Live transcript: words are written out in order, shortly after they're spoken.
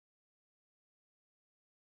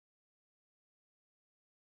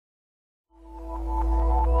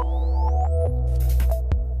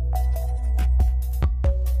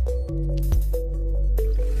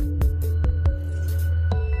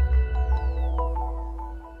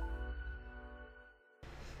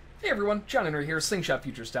everyone, John Henry here,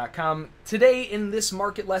 slingshotfutures.com. Today in this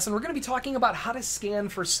market lesson, we're going to be talking about how to scan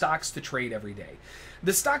for stocks to trade every day.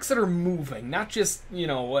 The stocks that are moving, not just,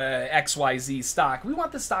 XYZ stock. We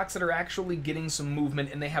want the stocks that are actually getting some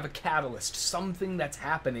movement and they have a catalyst, something that's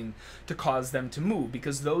happening to cause them to move,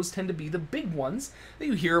 because those tend to be the big ones that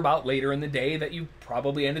you hear about later in the day that you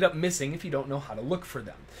probably ended up missing if you don't know how to look for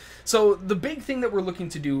them. So the big thing that we're looking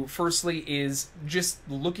to do, firstly, is just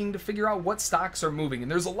looking to figure out what stocks are moving. And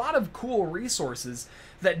there's a lot of cool resources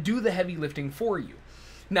that do the heavy lifting for you.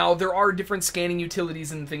 Now, there are different scanning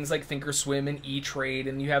utilities and things like Thinkorswim and E-Trade,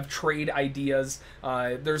 and you have trade ideas.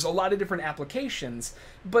 There's a lot of different applications,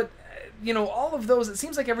 but all of those, it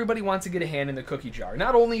seems like everybody wants to get a hand in the cookie jar.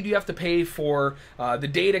 Not only do you have to pay for the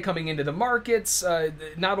data coming into the markets,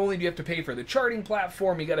 not only do you have to pay for the charting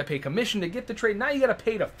platform, you got to pay commission to get the trade, now you got to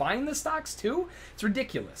pay to find the stocks too? It's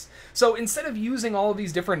ridiculous. So instead of using all of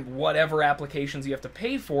these different whatever applications you have to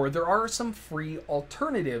pay for, there are some free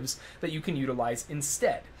alternatives that you can utilize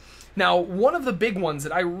instead. Now, one of the big ones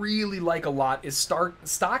that I really like a lot is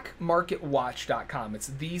StockMarketWatch.com. It's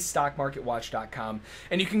thestockmarketwatch.com,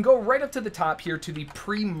 and you can go right up to the top here to the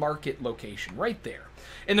pre-market location, right there.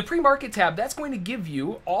 In the pre-market tab, that's going to give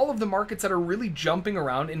you all of the markets that are really jumping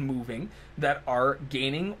around and moving, that are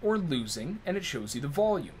gaining or losing, and it shows you the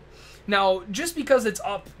volume. Now, just because it's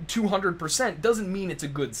up 200% doesn't mean it's a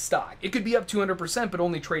good stock. It could be up 200% but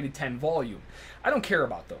only traded 10 volume. I don't care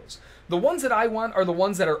about those. The ones that I want are the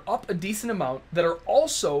ones that are up a decent amount that are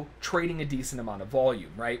also trading a decent amount of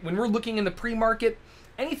volume, right? When we're looking in the pre-market,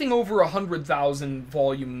 anything over 100,000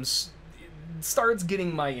 volumes starts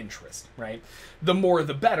getting my interest, right? The more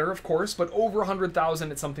the better, of course, but over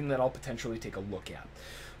 100,000, it's something that I'll potentially take a look at.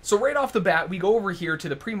 So right off the bat, we go over here to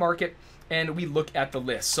the pre-market and we look at the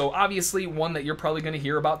list. So obviously one that you're probably going to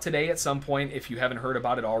hear about today at some point, if you haven't heard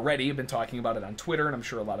about it already, I've been talking about it on Twitter, and I'm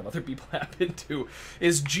sure a lot of other people have been too,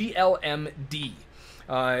 is GLMD.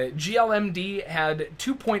 GLMD had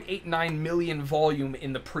 2.89 million volume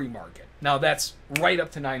in the pre-market. Now that's right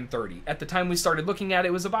up to 9:30. At the time we started looking at it,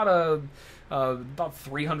 it was about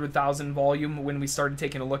 300,000 volume when we started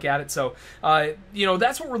taking a look at it. So,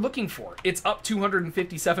 that's what we're looking for. It's up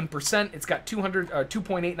 257%. It's got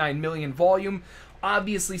 2.89 million volume.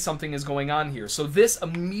 Obviously, something is going on here. So this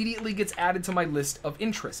immediately gets added to my list of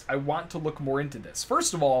interest. I want to look more into this.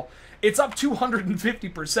 First of all, it's up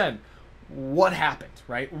 250%. What happened,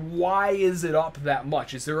 right? Why is it up that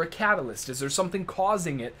much? Is there a catalyst? Is there something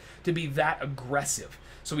causing it to be that aggressive?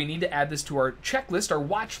 So we need to add this to our checklist, our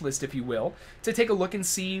watch list, if you will, to take a look and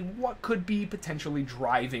see what could be potentially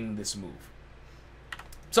driving this move.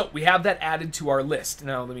 So we have that added to our list.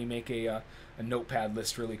 Now let me make a notepad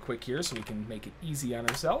list really quick here so we can make it easy on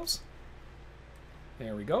ourselves.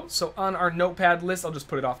 There we go. So on our notepad list, I'll just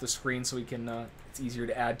put it off the screen so we can, it's easier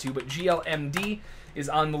to add to, but GLMD is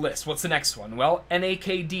on the list. What's the next one? Well,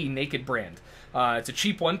 NAKD, Naked Brand. It's a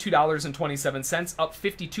cheap one, $2.27, up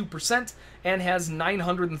 52%, and has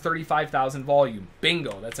 935,000 volume.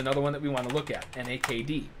 Bingo, that's another one that we want to look at,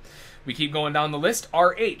 NAKD. We keep going down the list.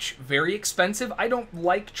 RH, very expensive. I don't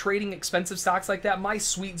like trading expensive stocks like that. My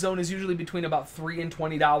sweet zone is usually between about $3 and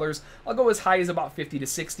 $20. I'll go as high as about 50 to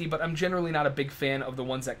 60, but I'm generally not a big fan of the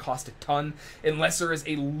ones that cost a ton, unless there is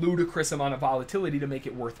a ludicrous amount of volatility to make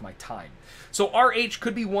it worth my time. So RH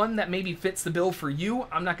could be one that maybe fits the bill for you.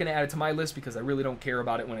 I'm not going to add it to my list because I really don't care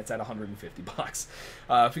about it when it's at 150 bucks.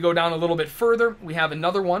 If we go down a little bit further, we have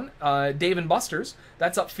another one, Dave & Buster's.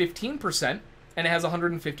 That's up 15%. And it has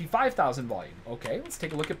 155,000 volume. Okay, let's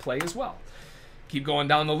take a look at Play as well. Keep going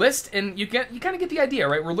down the list, and you kind of get the idea,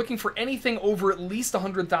 right? We're looking for anything over at least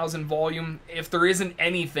 100,000 volume. If there isn't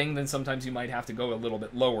anything, then sometimes you might have to go a little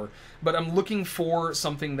bit lower. But I'm looking for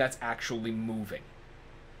something that's actually moving.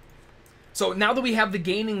 So now that we have the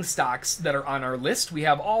gaining stocks that are on our list, we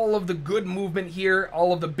have all of the good movement here,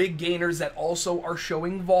 all of the big gainers that also are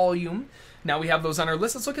showing volume. Now we have those on our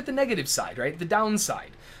list. Let's look at the negative side, right? The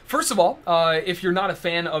downside. First of all, if you're not a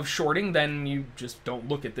fan of shorting, then you just don't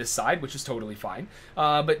look at this side, which is totally fine.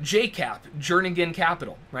 But JCap, Jernigan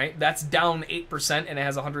Capital, right? That's down 8% and it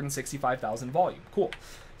has 165,000 volume. Cool.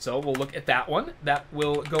 So we'll look at that one. That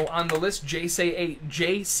will go on the list.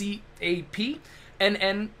 JCAP,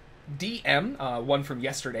 NNDM, one from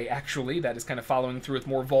yesterday, actually. That is kind of following through with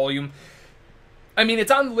more volume. I mean,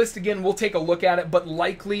 it's on the list again. We'll take a look at it, but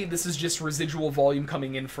likely this is just residual volume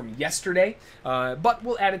coming in from yesterday. But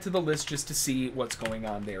we'll add it to the list just to see what's going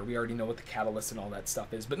on there. We already know what the catalyst and all that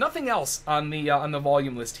stuff is, but nothing else on the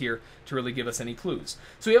volume list here to really give us any clues.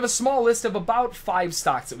 So we have a small list of about 5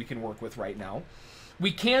 stocks that we can work with right now.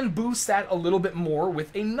 We can boost that a little bit more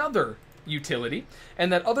with another utility,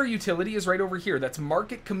 and that other utility is right over here. That's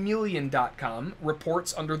marketchameleon.com,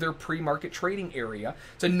 reports under their pre-market trading area.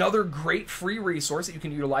 It's another great free resource that you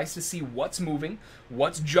can utilize to see what's moving,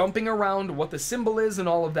 what's jumping around, what the symbol is, and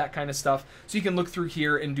all of that kind of stuff. So you can look through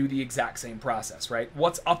here and do the exact same process, right?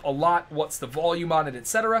 What's up a lot, what's the volume on it,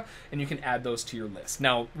 etc., and you can add those to your list.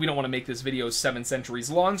 Now, we don't want to make this video 7 centuries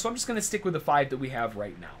long, so I'm just going to stick with the 5 that we have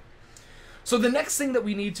right now. So the next thing that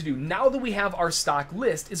we need to do, now that we have our stock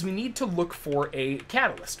list, is we need to look for a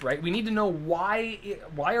catalyst, right? We need to know why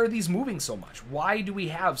are these moving so much? Why do we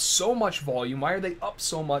have so much volume? Why are they up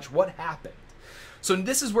so much? What happened? So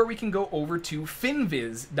this is where we can go over to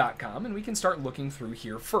finviz.com and we can start looking through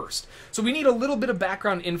here first. So we need a little bit of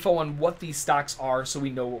background info on what these stocks are so we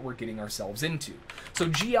know what we're getting ourselves into. So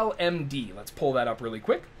GLMD, let's pull that up really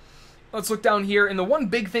quick. Let's look down here, and the one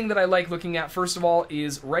big thing that I like looking at, first of all,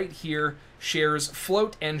 is right here, shares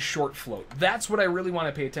float and short float. That's what I really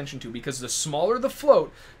want to pay attention to, because the smaller the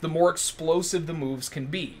float, the more explosive the moves can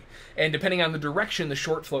be. And depending on the direction, the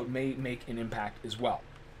short float may make an impact as well.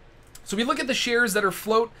 So we look at the shares that are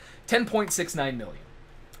float, 10.69 million.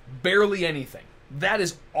 Barely anything. That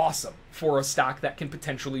is awesome for a stock that can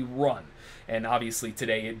potentially run. And obviously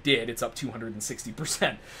today it did. It's up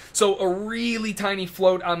 260%. So a really tiny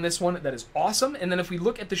float on this one. That is awesome. And then if we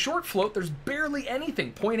look at the short float, there's barely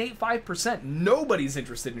anything, 0.85%. Nobody's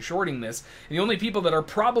interested in shorting this. And the only people that are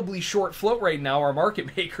probably short float right now are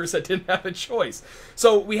market makers that didn't have a choice.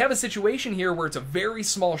 So we have a situation here where it's a very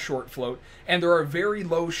small short float and there are very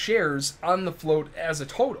low shares on the float as a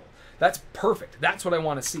total. That's perfect. That's what I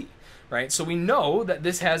want to see, right? So we know that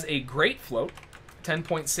this has a great float,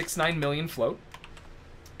 10.69 million float,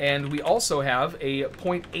 and we also have a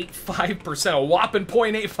 0.85%, a whopping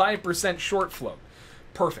 0.85% short float.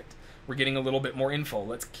 Perfect. We're getting a little bit more info.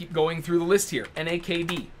 Let's keep going through the list here.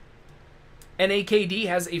 NAKD. NAKD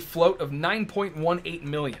has a float of 9.18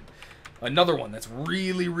 million. Another one that's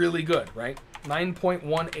really, really good, right?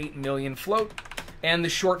 9.18 million float. And the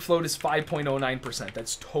short float is 5.09%.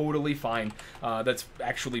 That's totally fine. That's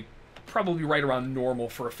actually probably right around normal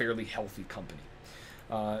for a fairly healthy company.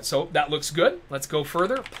 So that looks good. Let's go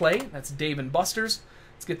further. Play, that's Dave & Buster's.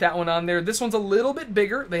 Let's get that one on there. This one's a little bit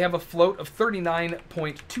bigger. They have a float of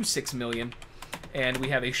 39.26 million. And we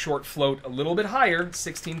have a short float a little bit higher,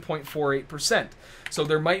 16.48%. So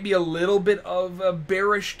there might be a little bit of a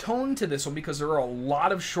bearish tone to this one because there are a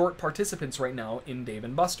lot of short participants right now in Dave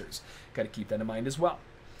 & Buster's. Got to keep that in mind as well.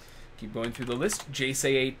 Keep going through the list.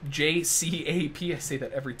 JCAP, I say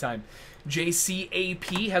that every time.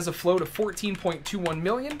 JCAP has a float of 14.21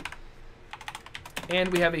 million. And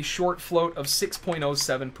we have a short float of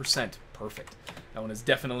 6.07%. Perfect. That one is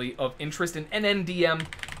definitely of interest. And NNDM,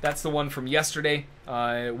 that's the one from yesterday,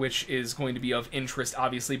 which is going to be of interest,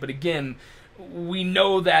 obviously. But again, we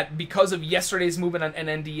know that because of yesterday's movement on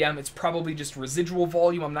NNDM, it's probably just residual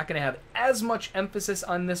volume. I'm not going to have as much emphasis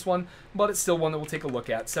on this one, but it's still one that we'll take a look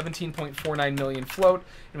at. 17.49 million float,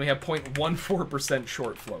 and we have 0.14%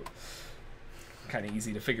 short float. Kind of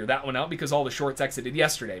easy to figure that one out because all the shorts exited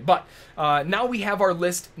yesterday. But now we have our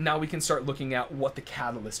list. Now we can start looking at what the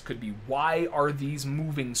catalyst could be. Why are these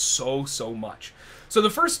moving so much? So the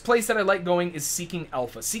first place that I like going is Seeking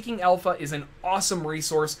Alpha. Seeking Alpha is an awesome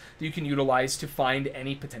resource that you can utilize to find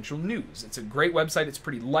any potential news. It's a great website. It's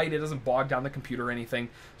pretty light. It doesn't bog down the computer or anything.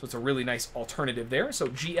 So it's a really nice alternative there. So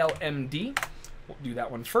GLMD, we'll do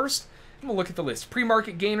that one first. And we'll look at the list.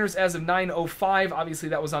 Pre-market gainers as of 9:05. Obviously,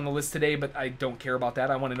 that was on the list today, but I don't care about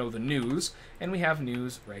that. I want to know the news. And we have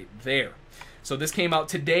news right there. So this came out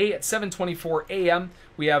today at 7:24 a.m.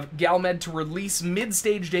 We have Galmed to release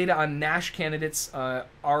mid-stage data on NASH candidates.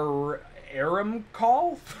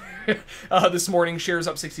 Aramcall this morning, shares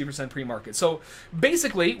up 60% pre-market. So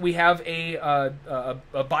basically, we have a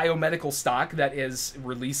biomedical stock that is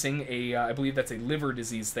releasing a, I believe that's a liver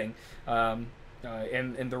disease thing. And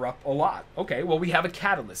they're up a lot. Okay, well, we have a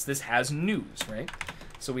catalyst. This has news, right?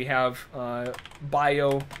 So we have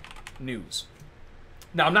bio news.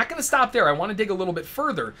 Now, I'm not going to stop there. I want to dig a little bit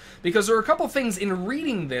further because there are a couple things in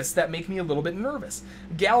reading this that make me a little bit nervous.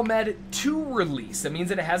 Galmed to release. That means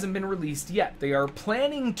that it hasn't been released yet. They are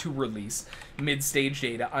planning to release mid-stage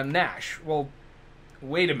data on NASH. Well,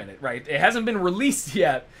 wait a minute, right? It hasn't been released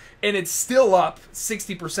yet, and it's still up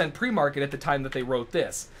 60% pre-market at the time that they wrote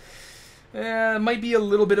this. Might be a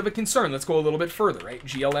little bit of a concern. Let's go a little bit further, right?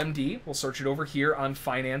 GLMD, we'll search it over here on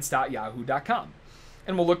finance.yahoo.com.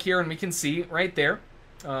 And we'll look here and we can see right there.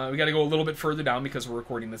 We got to go a little bit further down because we're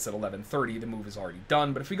recording this at 11:30. The move is already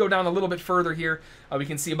done. But if we go down a little bit further here, we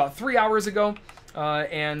can see about 3 hours ago,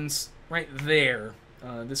 and right there,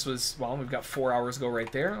 This was, well, we've got 4 hours ago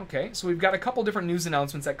right there. Okay, so we've got a couple different news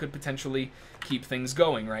announcements that could potentially keep things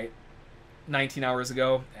going, right? 19 hours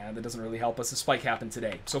ago, and that doesn't really help us. The spike happened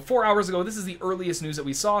today. So 4 hours ago, this is the earliest news that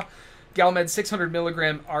we saw. Galmed 600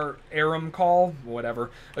 milligram ARM call,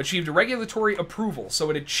 whatever, achieved a regulatory approval. So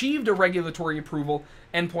it achieved a regulatory approval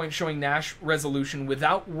endpoint showing NASH resolution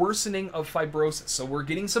without worsening of fibrosis. So we're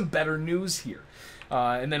getting some better news here.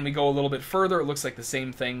 And then we go a little bit further. It looks like the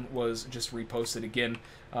same thing was just reposted again.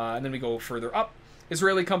 And then we go further up.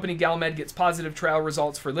 Israeli company Galmed gets positive trial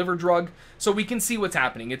results for liver drug. So we can see what's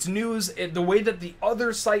happening. It's news. The way that the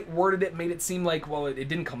other site worded it made it seem like, well, it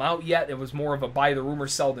didn't come out yet. It was more of a buy the rumor,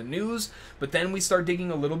 sell the news. But then we start digging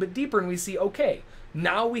a little bit deeper and we see, okay,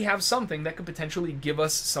 now we have something that could potentially give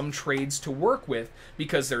us some trades to work with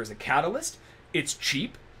because there's a catalyst. It's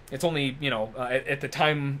cheap. It's only, you know, at the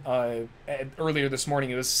time, earlier this morning,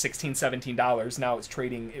 it was $16, $17. Now it's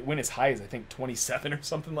trading, it went as high as, I think, 27 or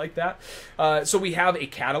something like that. So we have a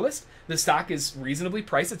catalyst. The stock is reasonably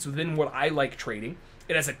priced. It's within what I like trading.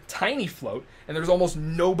 It has a tiny float, and there's almost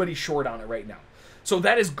nobody short on it right now. So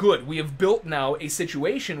that is good. We have built now a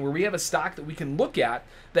situation where we have a stock that we can look at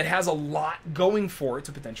that has a lot going for it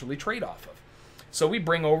to potentially trade off of. So we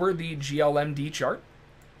bring over the GLMD chart.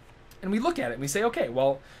 And we look at it and we say, okay,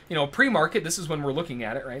 well, you know, pre-market, this is when we're looking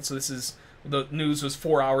at it, right? So this is, the news was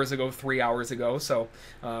 4 hours ago, 3 hours ago. So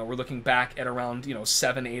we're looking back at around, you know,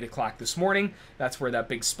 7, 8 o'clock this morning. That's where that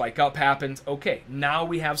big spike up happened. Okay, now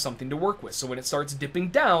we have something to work with. So when it starts dipping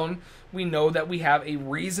down, we know that we have a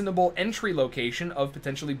reasonable entry location of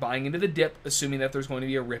potentially buying into the dip, assuming that there's going to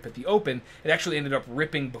be a rip at the open. It actually ended up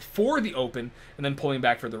ripping before the open and then pulling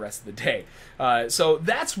back for the rest of the day. So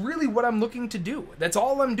that's really what I'm looking to do. That's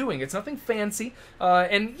all I'm doing. It's nothing fancy.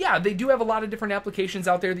 And yeah, they do have a lot of different applications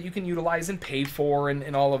out there that you can utilize and pay for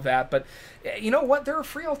and all of that. But you know what? There are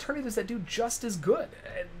free alternatives that do just as good.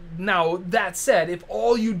 Now, that said, if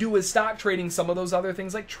all you do is stock trading, some of those other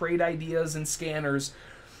things like trade ideas and scanners,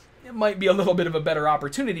 it might be a little bit of a better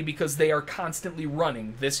opportunity because they are constantly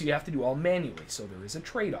running. This you have to do all manually, so there is a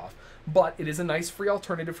trade-off. But it is a nice free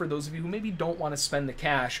alternative for those of you who maybe don't want to spend the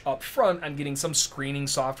cash up front on getting some screening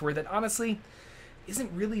software that honestly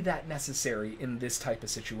isn't really that necessary in this type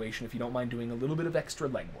of situation if you don't mind doing a little bit of extra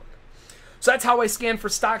legwork. So that's how I scan for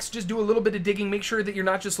stocks. Just do a little bit of digging. Make sure that you're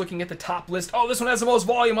not just looking at the top list. Oh, this one has the most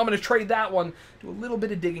volume. I'm going to trade that one. Do a little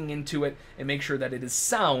bit of digging into it and make sure that it is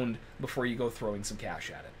sound before you go throwing some cash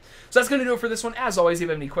at it. So that's going to do it for this one. As always, if you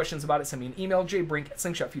have any questions about it, send me an email,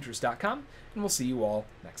 jbrink@slingshotfutures.com, and we'll see you all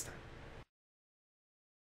next time.